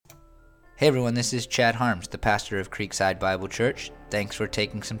Hey everyone, this is Chad Harms, the pastor of Creekside Bible Church. Thanks for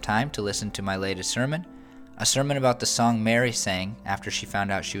taking some time to listen to my latest sermon, a sermon about the song Mary sang after she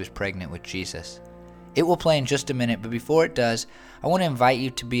found out she was pregnant with Jesus. It will play in just a minute, but before it does, I want to invite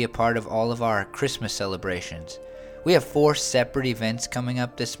you to be a part of all of our Christmas celebrations. We have 4 separate events coming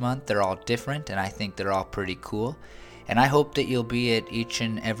up this month. They're all different, and I think they're all pretty cool, and I hope that you'll be at each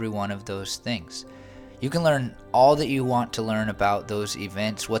and every one of those things. You can learn all that you want to learn about those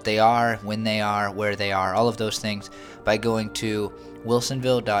events, what they are, when they are, where they are, all of those things by going to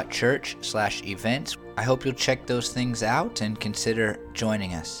wilsonville.church/events. I hope you'll check those things out and consider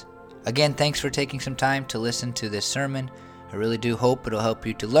joining us. Again, thanks for taking some time to listen to this sermon. I really do hope it'll help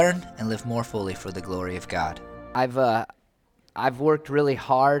you to learn and live more fully for the glory of God. I've worked really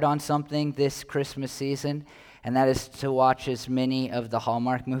hard on something this Christmas season, and that is to watch as many of the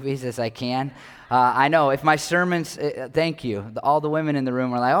Hallmark movies as I can. I know if my sermons, thank you. All the women in the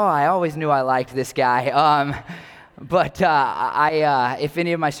room are like, oh, I always knew I liked this guy. But if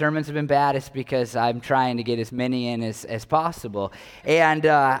any of my sermons have been bad, it's because I'm trying to get as many in as possible. And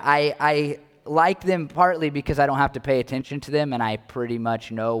I like them partly because I don't have to pay attention to them and I pretty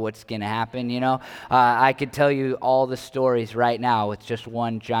much know what's going to happen, you know. I could tell you all the stories right now with just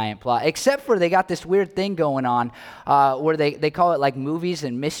one giant plot, except for they got this weird thing going on where they call it like movies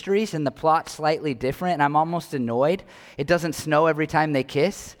and mysteries, and the plot's slightly different, and I'm almost annoyed. It doesn't snow every time they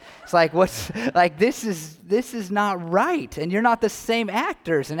kiss. It's like, what's like this is not right, and you're not the same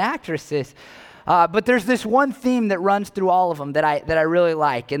actors and actresses. But there's this one theme that runs through all of them that I really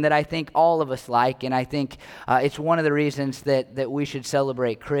like, and that I think all of us like, and I think it's one of the reasons that we should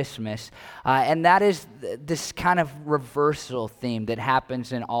celebrate Christmas, and that is this kind of reversal theme that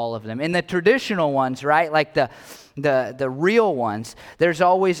happens in all of them. In the traditional ones, right, like the real ones, there's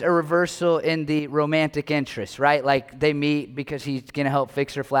always a reversal in the romantic interest, right? Like they meet because he's going to help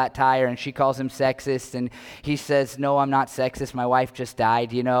fix her flat tire, and she calls him sexist, and he says, no, I'm not sexist, my wife just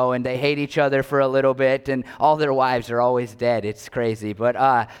died, you know, and they hate each other for a little bit, and all their wives are always dead. It's crazy.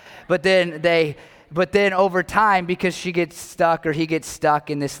 But then over time, because she gets stuck or he gets stuck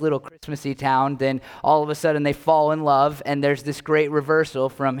in this little Christmassy town, then all of a sudden they fall in love, and there's this great reversal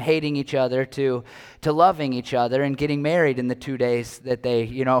from hating each other to loving each other and getting married in the 2 days that they,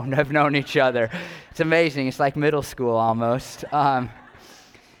 you know, have known each other. It's amazing. It's like middle school almost.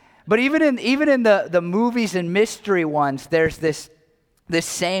 But even in the movies and mystery ones, there's this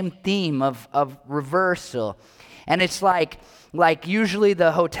same theme of reversal. And it's like usually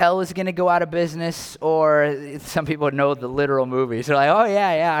the hotel is going to go out of business, or some people know the literal movies. They're like, oh,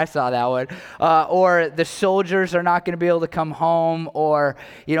 yeah, I saw that one. Or the soldiers are not going to be able to come home, or,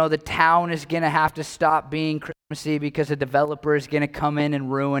 you know, the town is going to have to stop being Christmassy because a developer is going to come in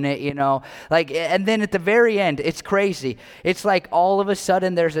and ruin it, you know. Like, and then at the very end, it's crazy. It's like all of a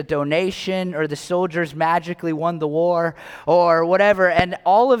sudden there's a donation, or the soldiers magically won the war, or whatever, and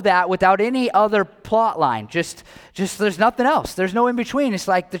all of that without any other plot line. Just there's nothing else. There's no in between. It's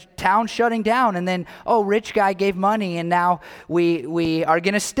like the town shutting down, and then, oh, rich guy gave money, and now we are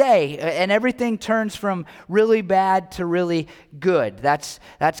going to stay, and everything turns from really bad to really good. That's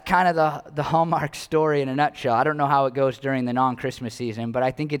kind of the Hallmark story in a nutshell. I don't know how it goes during the non-Christmas season, but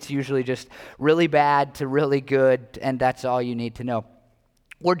I think it's usually just really bad to really good, and that's all you need to know.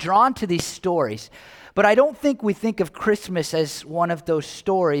 We're drawn to these stories, but I don't think we think of Christmas as one of those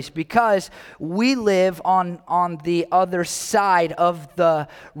stories because we live on the other side of the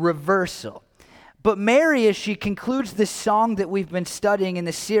reversal. But Mary, as she concludes this song that we've been studying in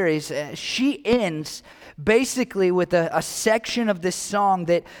the series, she ends basically with a section of this song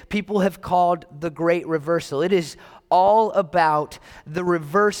that people have called the Great Reversal. It is all about the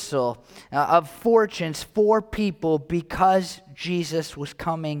reversal of fortunes for people because Jesus was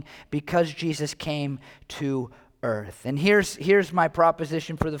coming, because Jesus came to earth. And here's my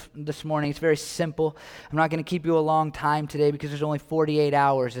proposition for this morning. It's very simple. I'm not going to keep you a long time today because there's only 48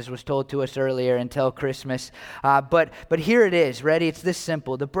 hours, as was told to us earlier, until Christmas. But here it is. Ready? It's this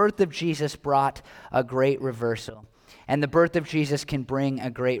simple. The birth of Jesus brought a great reversal, and the birth of Jesus can bring a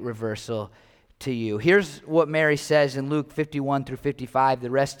great reversal to you. Here's what Mary says in Luke 51 through 55,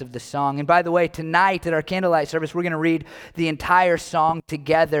 the rest of the song. And by the way, tonight at our candlelight service, we're going to read the entire song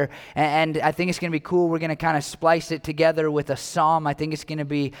together, and I think it's going to be cool. We're going to kind of splice it together with a psalm. I think it's going to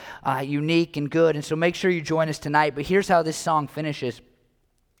be unique and good, and so make sure you join us tonight. But here's how this song finishes.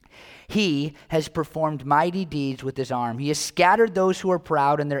 He has performed mighty deeds with his arm. He has scattered those who are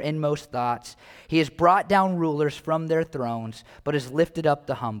proud in their inmost thoughts. He has brought down rulers from their thrones, but has lifted up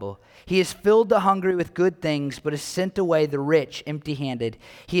the humble. He has filled the hungry with good things, but has sent away the rich empty-handed.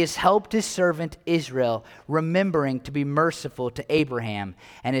 He has helped his servant Israel, remembering to be merciful to Abraham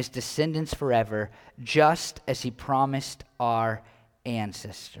and his descendants forever, just as he promised our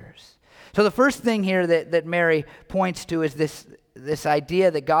ancestors. So the first thing here that Mary points to is this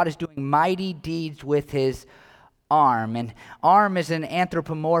idea that God is doing mighty deeds with his arm. And arm is an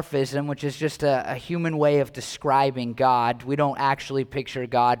anthropomorphism, which is just a human way of describing God. We don't actually picture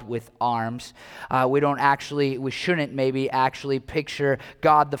God with arms. We shouldn't maybe actually picture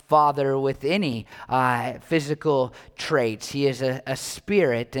God the Father with any physical traits. He is a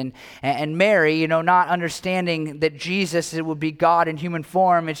spirit. And Mary, not understanding that Jesus would be God in human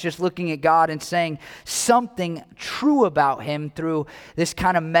form, it's just looking at God and saying something true about him through this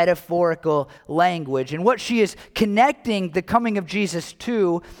kind of metaphorical language. And what she is connecting the coming of Jesus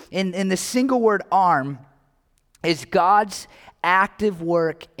to in the single word arm is God's active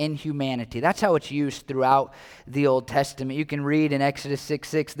work in humanity. That's how it's used throughout the Old Testament. You can read in Exodus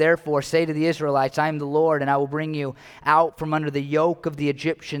 6:6, "Therefore say to the Israelites, I am the Lord, and I will bring you out from under the yoke of the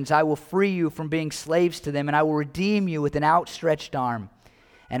Egyptians. I will free you from being slaves to them, and I will redeem you with an outstretched arm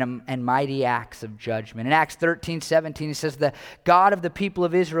and mighty acts of judgment." In Acts 13:17, he says, "The God of the people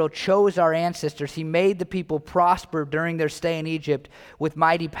of Israel chose our ancestors. He made the people prosper during their stay in Egypt. With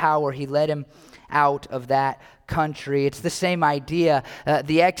mighty power, he led them out of that country." It's the same idea.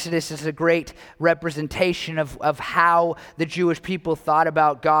 The Exodus is a great representation of how the Jewish people thought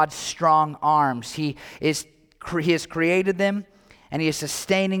about God's strong arms. He has created them, and he is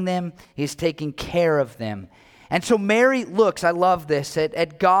sustaining them. He is taking care of them. And so Mary looks, I love this,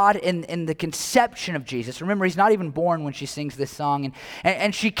 at God in the conception of Jesus. Remember, he's not even born when she sings this song.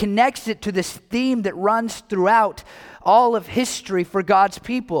 And she connects it to this theme that runs throughout all of history for God's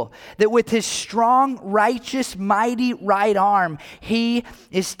people. That with his strong, righteous, mighty right arm, he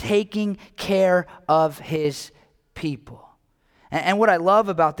is taking care of his people. And what I love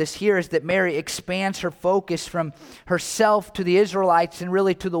about this here is that Mary expands her focus from herself to the Israelites and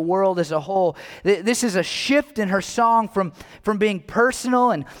really to the world as a whole. This is a shift in her song from being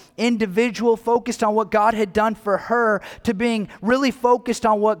personal and individual, focused on what God had done for her, to being really focused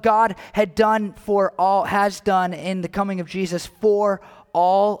on what God has done in the coming of Jesus for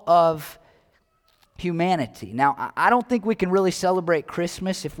all of humanity. Now, I don't think we can really celebrate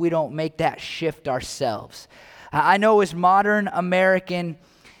Christmas if we don't make that shift ourselves. I know as modern American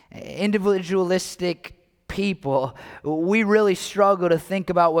individualistic people, we really struggle to think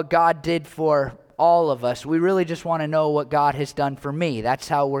about what God did for all of us. We really just want to know what God has done for me. That's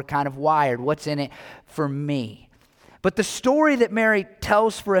how we're kind of wired. What's in it for me? But the story that Mary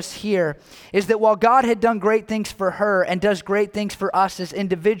tells for us here is that while God had done great things for her and does great things for us as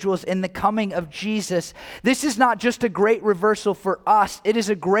individuals in the coming of Jesus, this is not just a great reversal for us. It is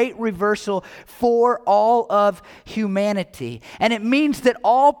a great reversal for all of humanity. And it means that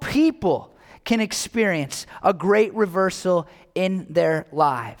all people can experience a great reversal in their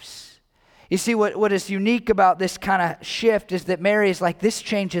lives. You see, what is unique about this kind of shift is that Mary is like, this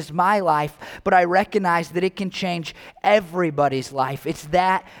changes my life, but I recognize that it can change everybody's life. It's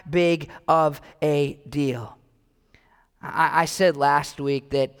that big of a deal. I said last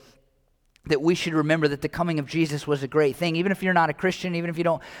week that we should remember that the coming of Jesus was a great thing. Even if you're not a Christian, even if you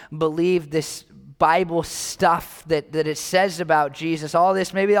don't believe this Bible stuff that it says about Jesus,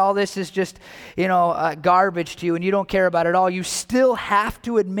 maybe all this is just, garbage to you and you don't care about it all, you still have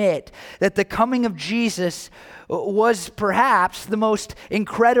to admit that the coming of Jesus was perhaps the most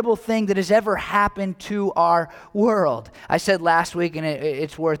incredible thing that has ever happened to our world. I said last week, and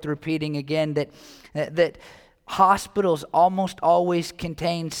it's worth repeating again, that hospitals almost always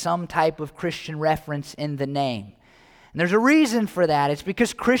contain some type of Christian reference in the name. And there's a reason for that. It's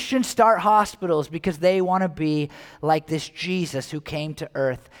because Christians start hospitals because they want to be like this Jesus who came to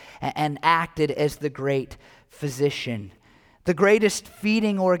earth and acted as the great physician. The greatest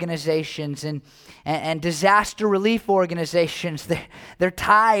feeding organizations and disaster relief organizations, they're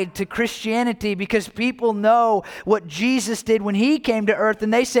tied to Christianity because people know what Jesus did when he came to earth,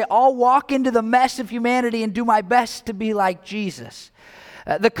 and they say, I'll walk into the mess of humanity and do my best to be like Jesus.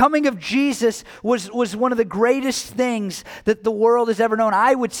 The coming of Jesus was one of the greatest things that the world has ever known.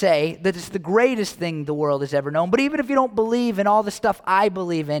 I would say that it's the greatest thing the world has ever known. But even if you don't believe in all the stuff I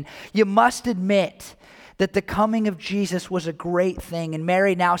believe in, you must admit that the coming of Jesus was a great thing. And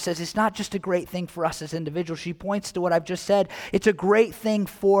Mary now says it's not just a great thing for us as individuals. She points to what I've just said. It's a great thing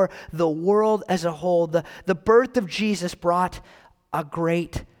for the world as a whole. The birth of Jesus brought a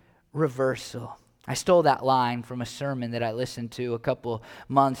great reversal. I stole that line from a sermon that I listened to a couple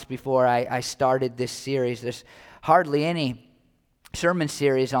months before I started this series. There's hardly any sermon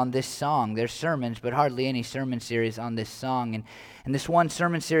series on this song. There's sermons, but hardly any sermon series on this song. And this one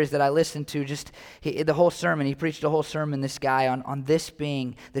sermon series that I listened to, the whole sermon, he preached a whole sermon, this guy, on this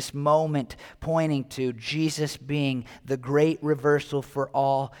being, this moment pointing to Jesus being the great reversal for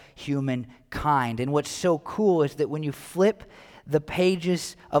all humankind. And what's so cool is that when you flip the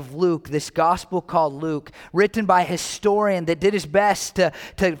pages of Luke, this gospel called Luke, written by a historian that did his best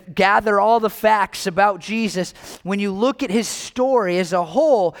to gather all the facts about Jesus, when you look at his story as a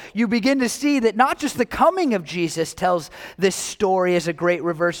whole, you begin to see that not just the coming of Jesus tells this story as a great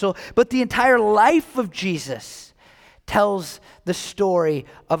reversal, but the entire life of Jesus tells the story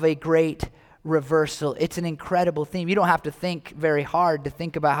of a great reversal. It's an incredible theme. You don't have to think very hard to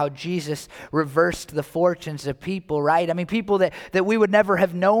think about how Jesus reversed the fortunes of people, right? I mean, people that we would never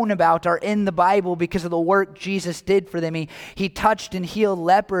have known about are in the Bible because of the work Jesus did for them. He touched and healed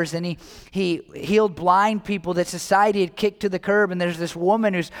lepers, and he healed blind people that society had kicked to the curb. And there's this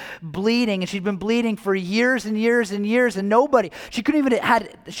woman who's bleeding, and she's been bleeding for years and years and years, and she couldn't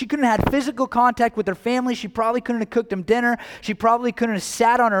have had physical contact with her family. She probably couldn't have cooked them dinner. She probably couldn't have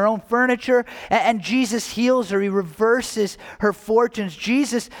sat on her own furniture. And Jesus heals her. He reverses her fortunes.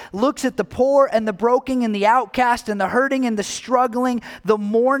 Jesus looks at the poor and the broken and the outcast and the hurting and the struggling, the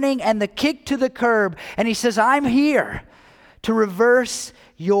mourning and the kicked to the curb. And he says, I'm here to reverse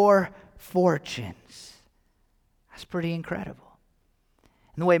your fortunes. That's pretty incredible.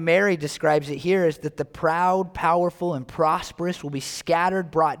 And the way Mary describes it here is that the proud, powerful, and prosperous will be scattered,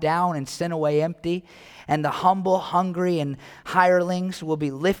 brought down, and sent away empty. And the humble, hungry, and hirelings will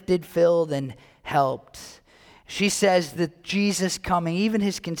be lifted, filled, and helped. She says that Jesus coming, even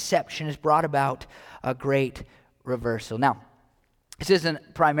his conception, has brought about a great reversal. Now, this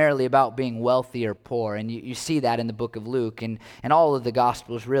isn't primarily about being wealthy or poor, and you see that in the book of Luke and all of the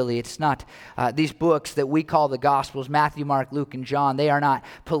Gospels, really. It's not, these books that we call the Gospels, Matthew, Mark, Luke, and John, they are not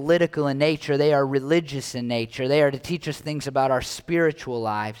political in nature. They are religious in nature. They are to teach us things about our spiritual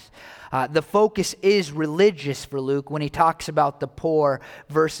lives. The focus is religious for Luke when he talks about the poor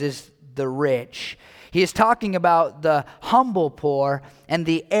versus the rich. He is talking about the humble poor and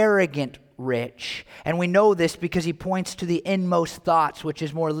the arrogant rich. And we know this because he points to the inmost thoughts, which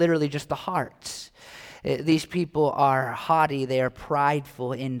is more literally just the hearts. These people are haughty. They are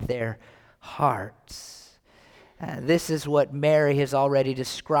prideful in their hearts. This is what Mary has already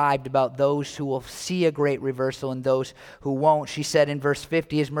described about those who will see a great reversal and those who won't. She said in verse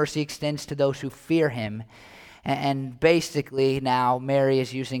 50, his mercy extends to those who fear him. And basically now Mary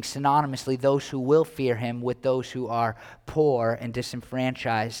is using synonymously those who will fear him with those who are poor and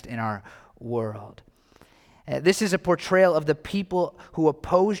disenfranchised in our world. This is a portrayal of the people who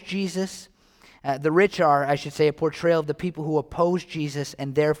oppose Jesus. The rich are, I should say, a portrayal of the people who oppose Jesus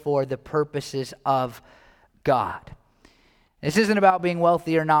and therefore the purposes of God. This isn't about being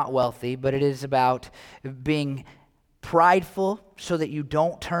wealthy or not wealthy, but it is about being prideful so that you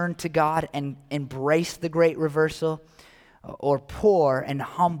don't turn to God and embrace the great reversal, or poor and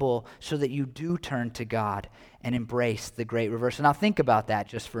humble so that you do turn to God and embrace the great reversal. Now think about that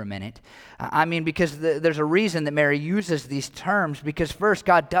just for a minute. Because there's a reason that Mary uses these terms, because first,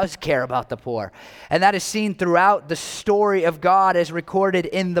 God does care about the poor. And that is seen throughout the story of God as recorded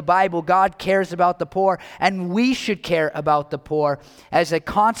in the Bible. God cares about the poor, and we should care about the poor as a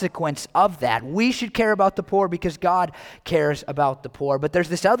consequence of that. We should care about the poor because God cares about the poor. But there's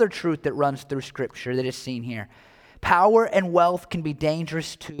this other truth that runs through Scripture that is seen here. Power and wealth can be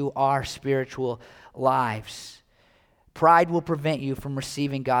dangerous to our spiritual lives. Pride will prevent you from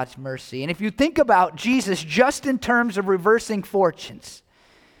receiving God's mercy. And if you think about Jesus just in terms of reversing fortunes,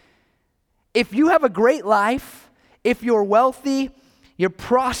 if you have a great life, if you're wealthy, you're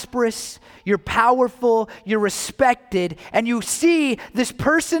prosperous, you're powerful, you're respected, and you see this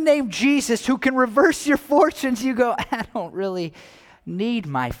person named Jesus who can reverse your fortunes, you go, I don't really need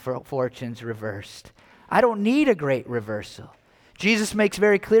my fortunes reversed. I don't need a great reversal. Jesus makes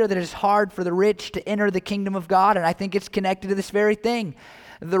very clear that it is hard for the rich to enter the kingdom of God, and I think it's connected to this very thing.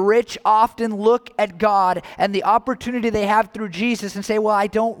 The rich often look at God and the opportunity they have through Jesus and say, well, I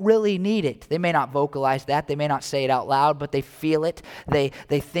don't really need it. They may not vocalize that. They may not say it out loud, but they feel it. They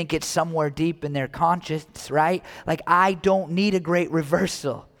think it's somewhere deep in their conscience, right? Like, I don't need a great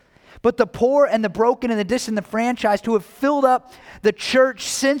reversal. But the poor and the broken and the disenfranchised who have filled up the church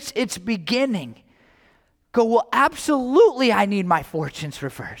since its beginning go, well, absolutely I need my fortunes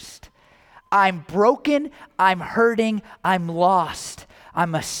reversed. I'm broken, I'm hurting, I'm lost,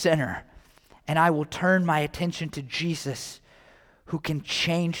 I'm a sinner. And I will turn my attention to Jesus who can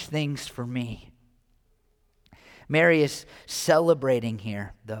change things for me. Mary is celebrating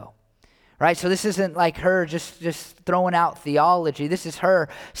here, though. Right? So this isn't like her just throwing out theology. This is her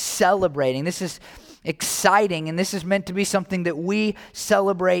celebrating. This is exciting, and this is meant to be something that we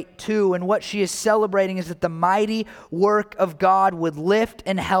celebrate too. And what she is celebrating is that the mighty work of God would lift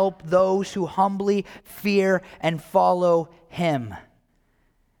and help those who humbly fear and follow him.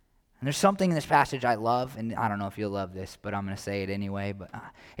 And there's something in this passage I love, and I don't know if you'll love this, but I'm going to say it anyway. But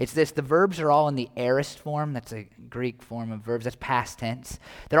it's this: the verbs are all in the aorist form. That's a Greek form of verbs. That's past tense.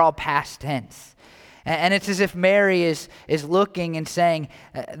 They're all past tense. And it's as if Mary is looking and saying,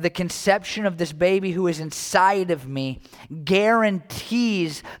 the conception of this baby who is inside of me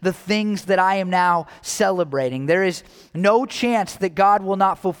guarantees the things that I am now celebrating. There is no chance that God will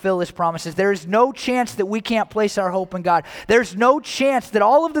not fulfill his promises. There is no chance that we can't place our hope in God. There's no chance that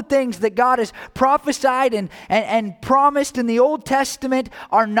all of the things that God has prophesied and promised in the Old Testament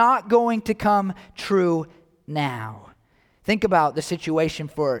are not going to come true now. Think about the situation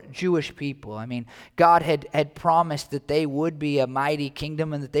for Jewish people. I mean, God had promised that they would be a mighty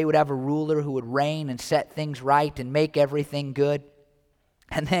kingdom and that they would have a ruler who would reign and set things right and make everything good.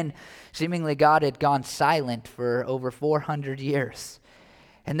 And then seemingly God had gone silent for over 400 years.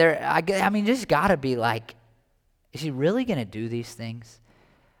 And there's got to be like, is he really going to do these things?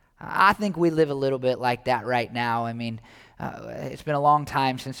 I think we live a little bit like that right now. I mean, it's been a long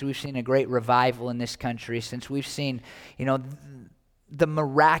time since we've seen a great revival in this country, since we've seen, the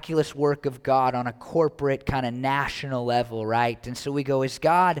miraculous work of God on a corporate kind of national level, right? And so we go, is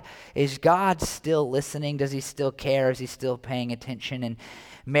God still listening? Does he still care? Is he still paying attention? And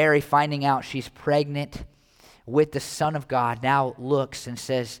Mary, finding out she's pregnant with the Son of God, now looks and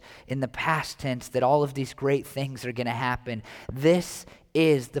says in the past tense that all of these great things are going to happen. This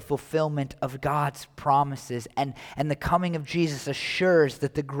is the fulfillment of God's promises, and the coming of Jesus assures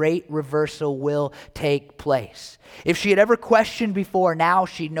that the great reversal will take place. If she had ever questioned before, now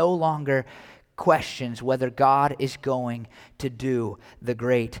she no longer questions whether God is going to do the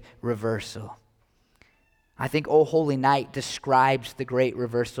great reversal. I think O Holy Night describes the great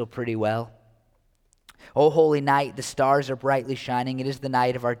reversal pretty well. O holy night, the stars are brightly shining. It is the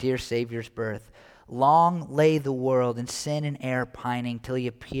night of our dear Savior's birth. Long lay the world in sin and error pining till he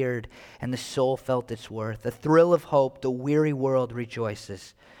appeared and the soul felt its worth. A thrill of hope, the weary world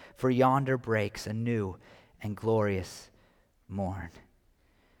rejoices, for yonder breaks a new and glorious morn.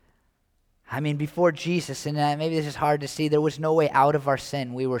 I mean, before Jesus, and maybe this is hard to see, there was no way out of our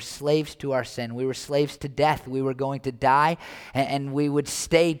sin. We were slaves to our sin. We were slaves to death. We were going to die, and we would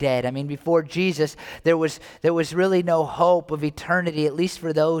stay dead. I mean, before Jesus, there was really no hope of eternity, at least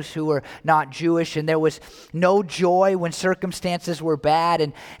for those who were not Jewish, and there was no joy when circumstances were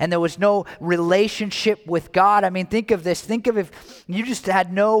bad, and there was no relationship with God. I mean, think of this. Think of if you just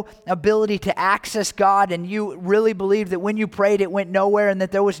had no ability to access God, and you really believed that when you prayed, it went nowhere, and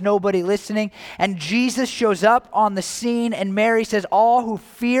that there was nobody listening. And Jesus shows up on the scene, and Mary says, all who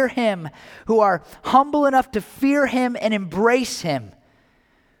fear him, who are humble enough to fear him and embrace him,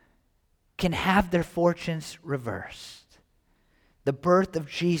 can have their fortunes reversed. The birth of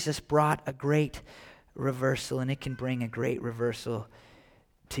Jesus brought a great reversal, and it can bring a great reversal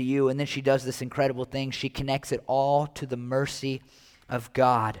to you. And then she does this incredible thing. She connects it all to the mercy of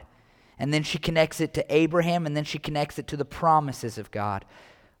God. And then she connects it to Abraham, and then she connects it to the promises of God.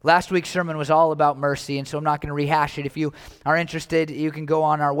 Last week's sermon was all about mercy, and so I'm not going to rehash it. If you are interested, you can go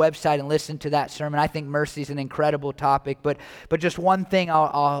on our website and listen to that sermon. I think mercy is an incredible topic, but just one thing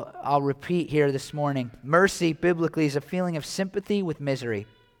I'll repeat here this morning. Mercy, biblically, is a feeling of sympathy with misery,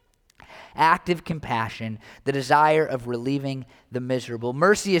 active compassion, the desire of relieving the miserable.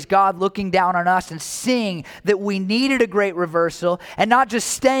 Mercy is God looking down on us and seeing that we needed a great reversal, and not just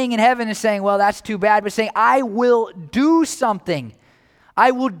staying in heaven and saying, well, that's too bad, but saying, I will do something.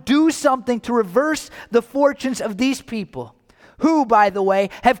 I will do something to reverse the fortunes of these people who, by the way,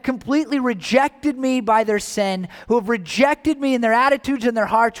 have completely rejected me by their sin, who have rejected me in their attitudes and their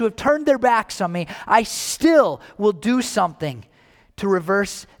hearts, who have turned their backs on me. I still will do something to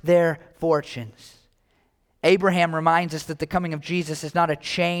reverse their fortunes. Abraham reminds us that the coming of Jesus is not a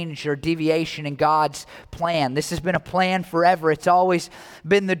change or deviation in God's plan. This has been a plan forever. It's always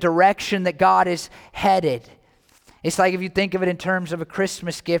been the direction that God is headed. It's like if you think of it in terms of a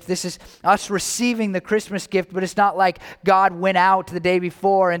Christmas gift, this is us receiving the Christmas gift, but it's not like God went out the day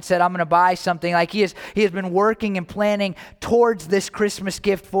before and said, I'm going to buy something. Like he has been working and planning towards this Christmas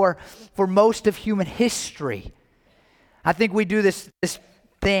gift for most of human history. I think we do this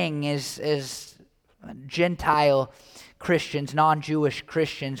thing as Gentile Christians, non-Jewish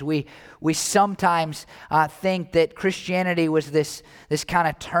Christians, we sometimes think that Christianity was this kind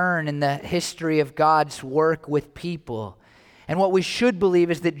of turn in the history of God's work with people. And what we should believe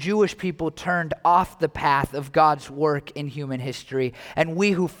is that Jewish people turned off the path of God's work in human history. And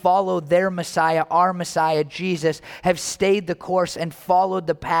we who follow their Messiah, our Messiah, Jesus, have stayed the course and followed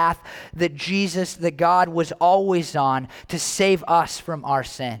the path that God was always on to save us from our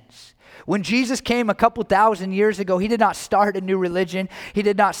sins. When Jesus came a couple thousand years ago, he did not start a new religion. He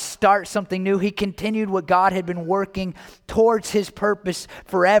did not start something new. He continued what God had been working towards his purpose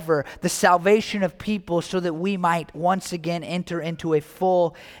forever, the salvation of people, so that we might once again enter into a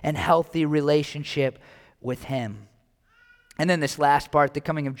full and healthy relationship with him. And then this last part, the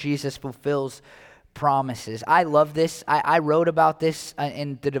coming of Jesus fulfills promises. I love this. I wrote about this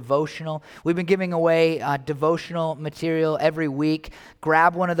in the devotional. We've been giving away devotional material every week.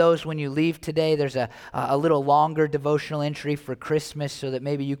 Grab one of those when you leave today. There's a little longer devotional entry for Christmas so that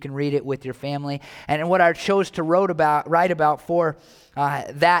maybe you can read it with your family. And what I chose to write about for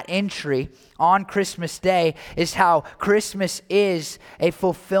that entry on Christmas Day is how Christmas is a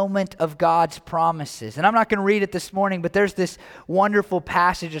fulfillment of God's promises. And I'm not going to read it this morning, but there's this wonderful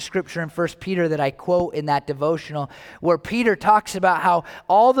passage of Scripture in 1 Peter that I quote in that devotional where Peter talks about how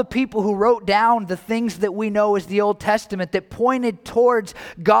all the people who wrote down the things that we know as the Old Testament that pointed towards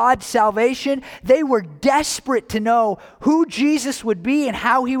God's salvation, they were desperate to know who Jesus would be and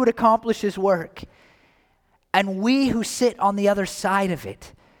how he would accomplish his work. And we who sit on the other side of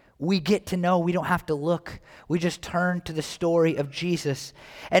it, we get to know. We don't have to look. We just turn to the story of Jesus.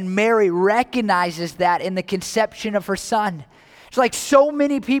 And Mary recognizes that in the conception of her son. It's like so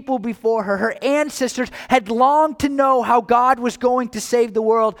many people before her, her ancestors had longed to know how God was going to save the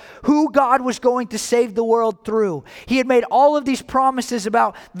world, who God was going to save the world through. He had made all of these promises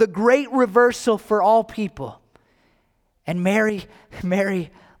about the great reversal for all people. And Mary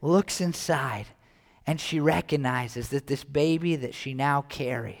looks inside. And she recognizes that this baby that she now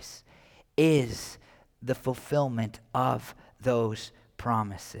carries is the fulfillment of those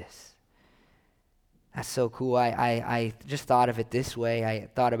promises. That's so cool. I just thought of it this way. I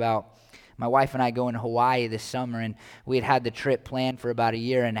thought about my wife and I going to Hawaii this summer, and we had the trip planned for about a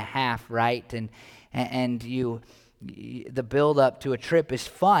year and a half, right? And the build up to a trip is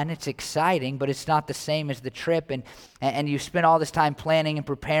fun, it's exciting, but it's not the same as the trip, and you spend all this time planning and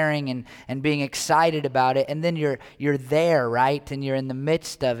preparing and being excited about it, and then you're there, right? And you're in the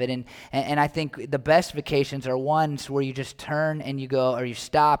midst of it, and I think the best vacations are ones where you just turn and you go, or you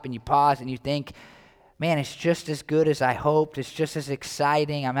stop and you pause and you think, man, it's just as good as I hoped. It's just as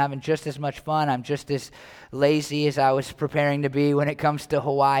exciting. I'm having just as much fun. I'm just as lazy as I was preparing to be when it comes to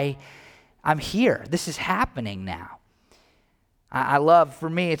Hawaii. I'm here. This is happening now. I love, for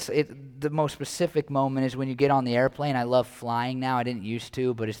me, the most specific moment is when you get on the airplane. I love flying now. I didn't used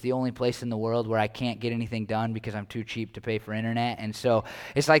to, but it's the only place in the world where I can't get anything done because I'm too cheap to pay for internet. And so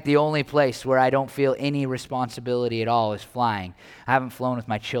it's like the only place where I don't feel any responsibility at all is flying. I haven't flown with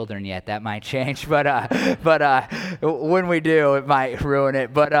my children yet. That might change, but when we do, it might ruin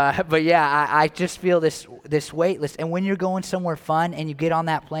it. But yeah, I just feel this weightless. And when you're going somewhere fun and you get on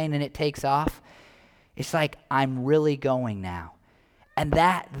that plane and it takes off, it's like I'm really going now. And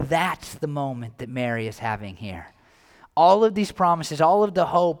that's the moment that Mary is having here. All of these promises, all of the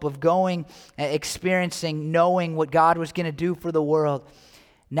hope of going, experiencing, knowing what God was going to do for the world.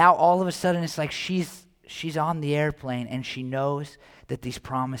 Now all of a sudden it's like she's on the airplane and she knows that these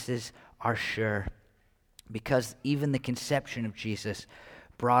promises are sure. Because even the conception of Jesus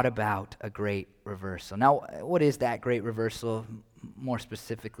brought about a great reversal. Now, what is that great reversal more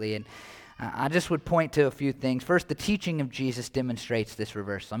specifically? And I just would point to a few things. First, the teaching of Jesus demonstrates this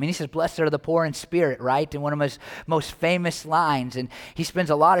reversal. I mean, he says, blessed are the poor in spirit, right? In one of his most famous lines. And he spends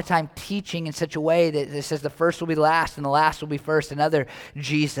a lot of time teaching in such a way that it says the first will be last and the last will be first. Another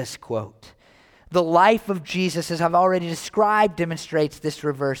Jesus quote. The life of Jesus, as I've already described, demonstrates this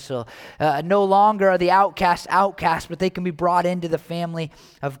reversal. No longer are the outcasts, but they can be brought into the family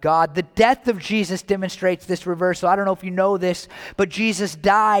of God. The death of Jesus demonstrates this reversal. I don't know if you know this, but Jesus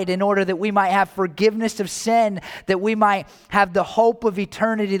died in order that we might have forgiveness of sin, that we might have the hope of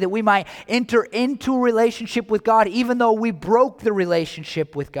eternity, that we might enter into a relationship with God, even though we broke the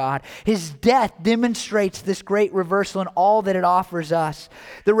relationship with God. His death demonstrates this great reversal and all that it offers us.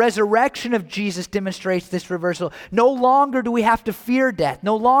 The resurrection of Jesus demonstrates this reversal. No longer do we have to fear death.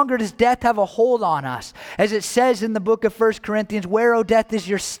 No longer does death have a hold on us. As it says in the book of 1 Corinthians, where, O death, is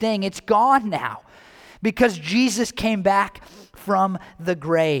your sting? It's gone now because Jesus came back from the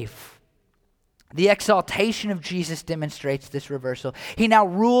grave. The exaltation of Jesus demonstrates this reversal. He now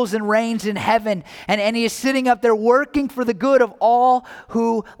rules and reigns in heaven, and he is sitting up there working for the good of all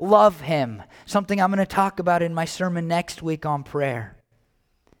who love him. Something I'm going to talk about in my sermon next week on prayer.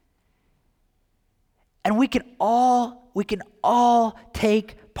 And we can all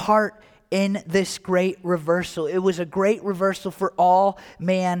take part in this great reversal. It was a great reversal for all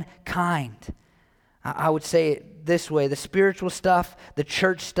mankind. I would say it this way: the spiritual stuff, the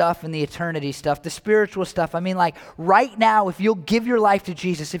church stuff, and the eternity stuff. The spiritual stuff, I mean, like right now, if you'll give your life to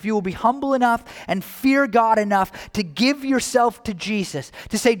Jesus, if you will be humble enough and fear God enough to give yourself to Jesus,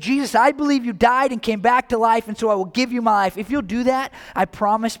 to say, Jesus, I believe you died and came back to life, and so I will give you my life. If you'll do that, I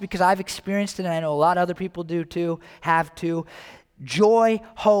promise, because I've experienced it, and I know a lot of other people do too, have too, joy,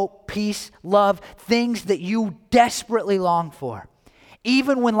 hope, peace, love, things that you desperately long for,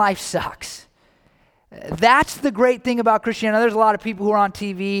 even when life sucks. That's the great thing about Christianity. There's a lot of people who are on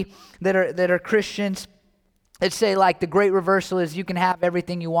TV that are Christians that say, like, the great reversal is you can have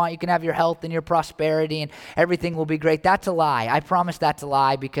everything you want. You can have your health and your prosperity and everything will be great. That's a lie. I promise that's a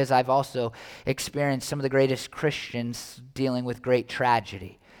lie, because I've also experienced some of the greatest Christians dealing with great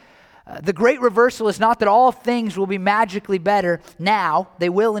tragedy. The great reversal is not that all things will be magically better now. They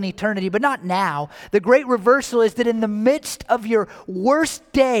will in eternity, but not now. The great reversal is that in the midst of your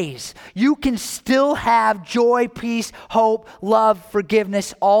worst days, you can still have joy, peace, hope, love,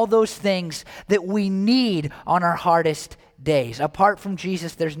 forgiveness, all those things that we need on our hardest days. Apart from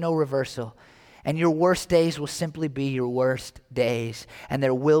Jesus, there's no reversal. And your worst days will simply be your worst days. And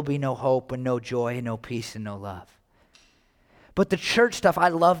there will be no hope and no joy and no peace and no love. But the church stuff, I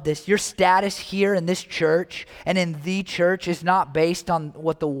love this. Your status here in this church and in the church is not based on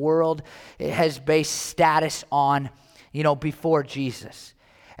what the world has based status on, before Jesus.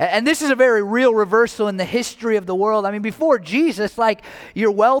 And this is a very real reversal in the history of the world. I mean, before Jesus, like,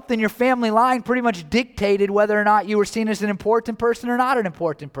 your wealth and your family line pretty much dictated whether or not you were seen as an important person or not an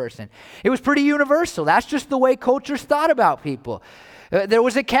important person. It was pretty universal. That's just the way cultures thought about people. There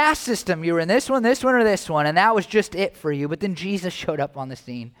was a caste system. You were in this one, or this one, and that was just it for you. But then Jesus showed up on the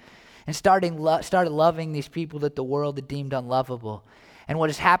scene and started loving these people that the world had deemed unlovable. And what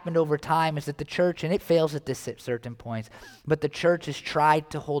has happened over time is that the church, and it fails at this at certain points, but the church has tried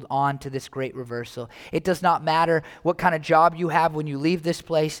to hold on to this great reversal. It does not matter what kind of job you have when you leave this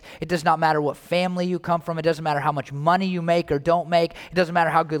place. It does not matter what family you come from. It doesn't matter how much money you make or don't make. It doesn't matter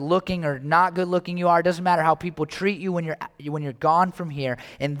how good looking or not good looking you are. It doesn't matter how people treat you when you're gone from here.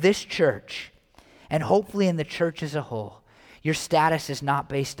 In this church, and hopefully in the church as a whole, your status is not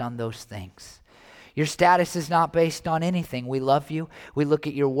based on those things. Your status is not based on anything. We love you. We look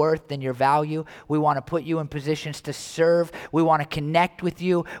at your worth and your value. We want to put you in positions to serve. We want to connect with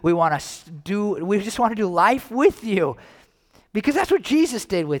you. We just want to do life with you, because that's what Jesus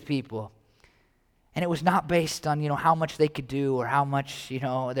did with people. And it was not based on, how much they could do or how much,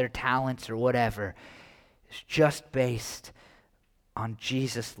 their talents or whatever. It's just based on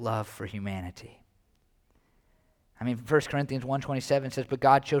Jesus' love for humanity. 1 Corinthians 1:27 says, but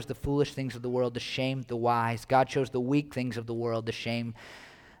God chose the foolish things of the world to shame the wise. God chose the weak things of the world to shame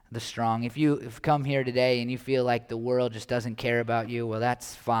the strong. If you've come here today and you feel like the world just doesn't care about you, well,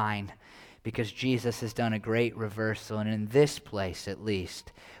 that's fine, because Jesus has done a great reversal. And in this place, at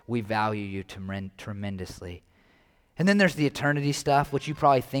least, we value you tremendously. And then there's the eternity stuff, which you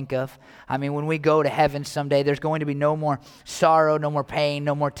probably think of. I mean, when we go to heaven someday, there's going to be no more sorrow, no more pain,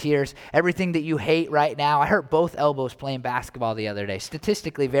 no more tears. Everything that you hate right now. I hurt both elbows playing basketball the other day.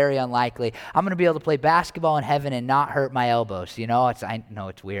 Statistically, very unlikely. I'm going to be able to play basketball in heaven and not hurt my elbows. I know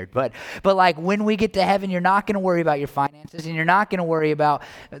it's weird, but like when we get to heaven, you're not going to worry about your finances, and you're not going to worry about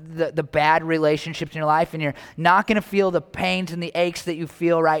the bad relationships in your life, and you're not going to feel the pains and the aches that you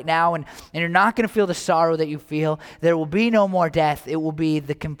feel right now, and you're not going to feel the sorrow that you feel. There will be no more death. It will be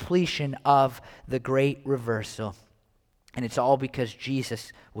the completion of the great reversal. And it's all because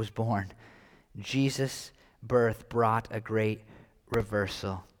Jesus was born. Jesus' birth brought a great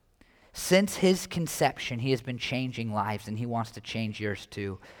reversal. Since his conception, he has been changing lives, and he wants to change yours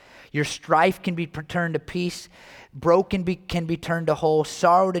too. Your strife can be turned to peace. Broken can be turned to whole.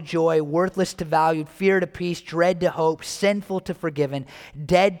 Sorrow to joy. Worthless to valued. Fear to peace. Dread to hope. Sinful to forgiven.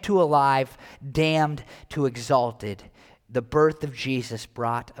 Dead to alive. Damned to exalted. The birth of Jesus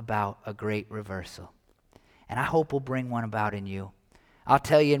brought about a great reversal. And I hope will bring one about in you. I'll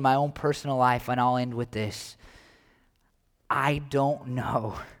tell you in my own personal life, and I'll end with this. I don't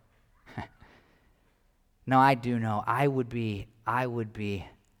know. No, I do know. I would be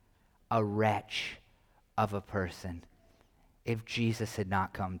a wretch of a person if Jesus had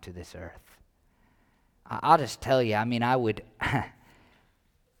not come to this earth. I'll just tell you, I would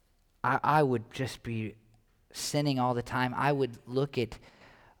I would just be sinning all the time. I would look at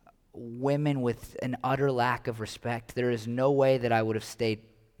women with an utter lack of respect. There is no way that I would have stayed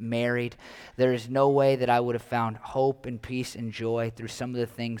married. There is no way that I would have found hope and peace and joy through some of the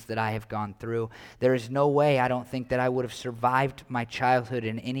things that I have gone through. There is no way, I don't think, that I would have survived my childhood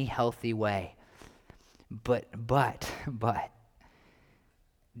in any healthy way. But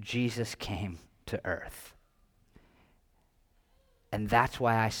Jesus came to earth. And that's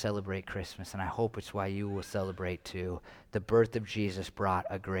why I celebrate Christmas, and I hope it's why you will celebrate too. The birth of Jesus brought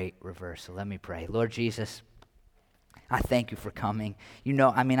a great reversal. Let me pray. Lord Jesus, I thank you for coming.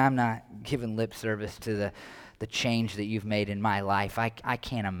 I'm not giving lip service to the change that you've made in my life. I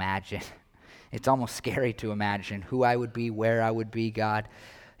can't imagine. It's almost scary to imagine who I would be, where I would be, God,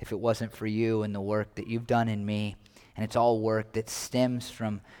 if it wasn't for you and the work that you've done in me. And it's all work that stems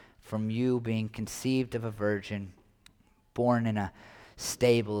from you being conceived of a virgin, born in a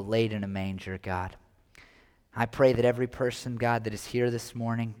stable, laid in a manger, God. I pray that every person, God, that is here this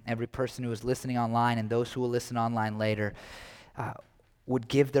morning, every person who is listening online and those who will listen online later, would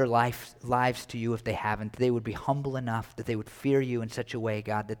give their lives to you if they haven't. They would be humble enough that they would fear you in such a way,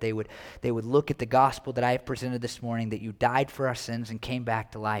 God, that they would look at the gospel that I have presented this morning, that you died for our sins and came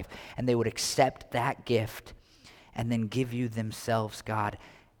back to life, and they would accept that gift and then give you themselves, God.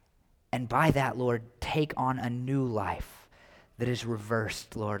 And by that, Lord, take on a new life that is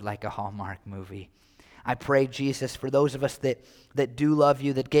reversed, Lord, like a Hallmark movie. I pray, Jesus, for those of us that do love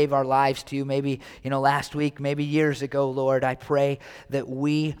you, that gave our lives to you, maybe, last week, maybe years ago, Lord, I pray that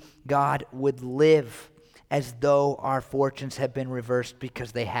we, God, would live as though our fortunes have been reversed,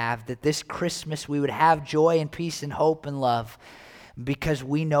 because they have, that this Christmas we would have joy and peace and hope and love because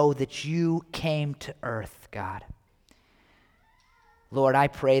we know that you came to earth, God. Lord, I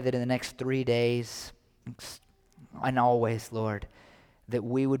pray that in the next 3 days and always, Lord, that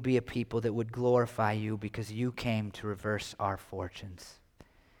we would be a people that would glorify you because you came to reverse our fortunes.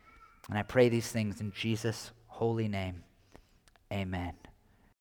 And I pray these things in Jesus' holy name. Amen.